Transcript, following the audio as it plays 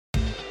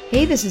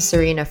Hey, this is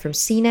Serena from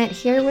CNET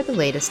here with the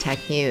latest tech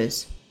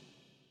news.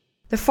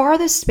 The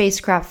farthest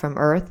spacecraft from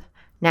Earth,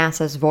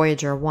 NASA's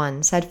Voyager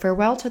 1, said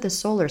farewell to the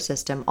solar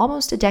system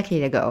almost a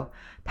decade ago,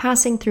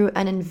 passing through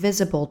an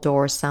invisible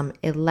door some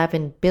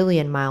 11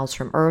 billion miles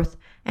from Earth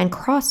and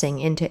crossing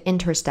into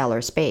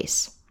interstellar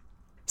space.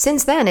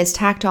 Since then, it's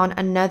tacked on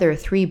another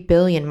 3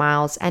 billion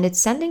miles and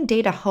it's sending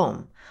data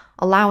home,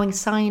 allowing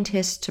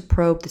scientists to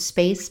probe the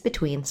space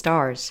between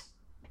stars.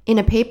 In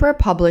a paper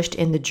published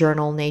in the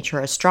journal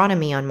Nature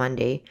Astronomy on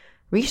Monday,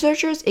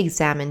 researchers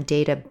examined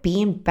data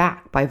beamed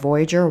back by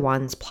Voyager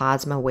 1's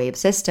plasma wave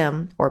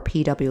system, or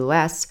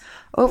PWS,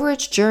 over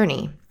its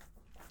journey,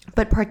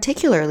 but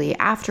particularly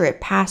after it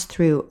passed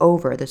through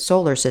over the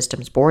solar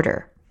system's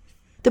border.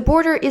 The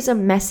border is a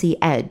messy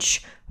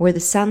edge where the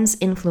sun's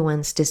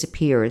influence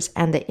disappears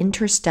and the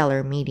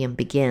interstellar medium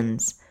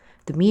begins.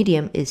 The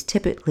medium is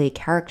typically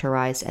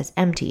characterized as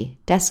empty,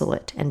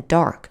 desolate, and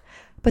dark,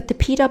 but the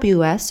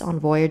PWS on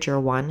Voyager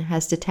 1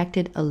 has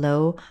detected a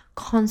low,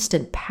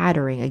 constant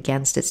pattering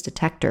against its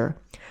detector,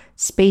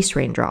 space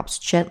raindrops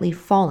gently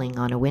falling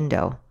on a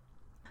window.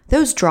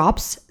 Those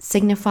drops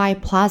signify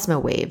plasma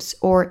waves,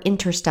 or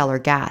interstellar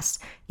gas,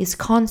 is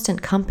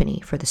constant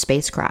company for the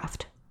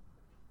spacecraft.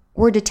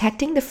 We're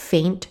detecting the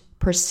faint,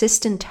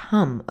 persistent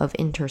hum of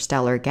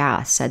interstellar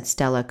gas, said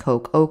Stella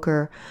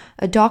Koch-Oker,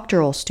 a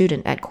doctoral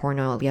student at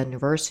Cornell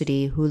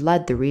University who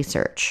led the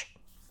research.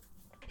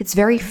 It's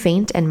very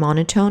faint and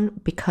monotone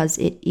because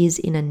it is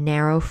in a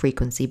narrow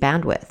frequency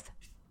bandwidth.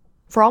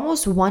 For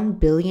almost 1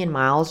 billion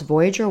miles,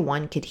 Voyager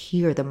 1 could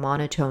hear the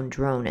monotone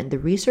drone, and the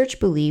research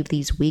believe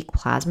these weak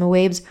plasma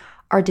waves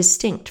are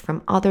distinct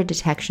from other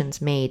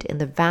detections made in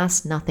the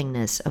vast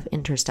nothingness of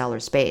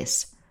interstellar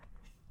space.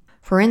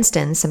 For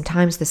instance,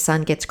 sometimes the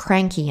sun gets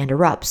cranky and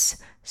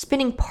erupts,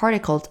 spitting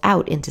particles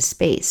out into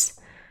space.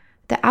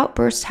 The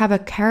outbursts have a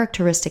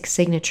characteristic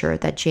signature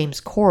that James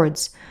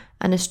Cordes,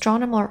 an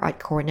astronomer at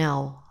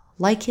Cornell,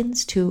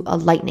 likens to a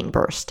lightning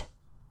burst.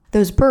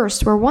 Those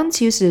bursts were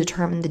once used to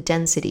determine the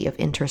density of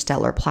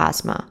interstellar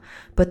plasma,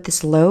 but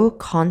this low,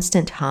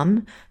 constant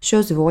hum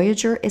shows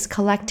Voyager is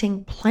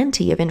collecting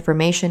plenty of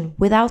information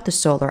without the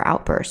solar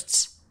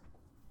outbursts.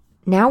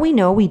 Now we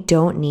know we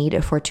don't need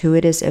a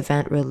fortuitous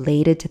event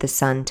related to the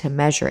sun to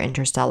measure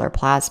interstellar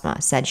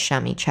plasma, said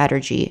Shami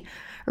Chatterjee,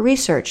 a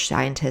research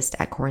scientist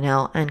at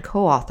Cornell and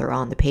co-author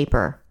on the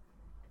paper.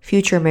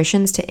 Future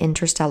missions to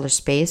interstellar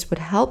space would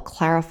help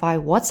clarify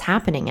what's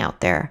happening out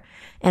there,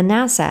 and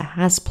NASA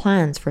has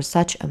plans for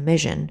such a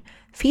mission,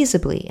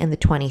 feasibly in the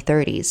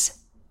 2030s.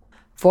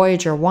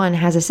 Voyager 1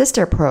 has a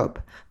sister probe,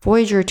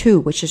 Voyager 2,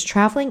 which is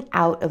traveling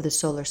out of the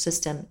solar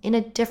system in a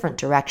different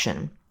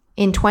direction.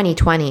 In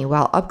 2020,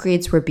 while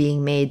upgrades were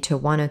being made to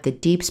one of the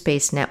Deep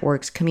Space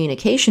Network's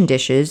communication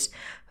dishes,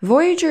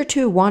 Voyager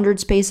 2 wandered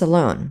space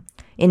alone.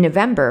 In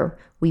November,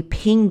 we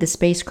pinged the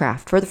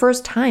spacecraft for the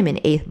first time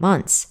in 8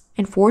 months.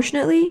 And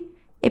fortunately,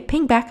 it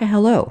pinged back a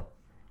hello.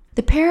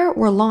 The pair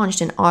were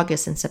launched in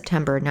August and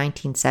September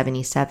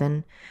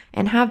 1977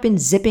 and have been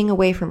zipping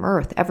away from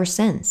Earth ever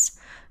since.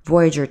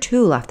 Voyager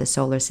 2 left the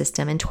solar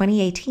system in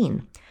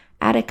 2018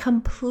 at a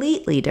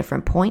completely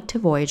different point to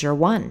Voyager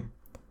 1.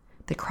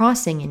 The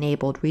crossing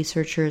enabled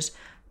researchers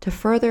to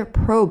further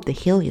probe the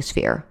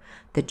heliosphere,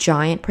 the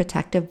giant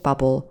protective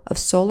bubble of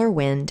solar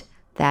wind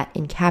that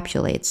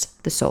encapsulates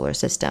the solar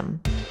system.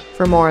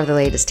 For more of the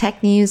latest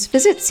tech news,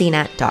 visit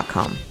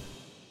cnet.com.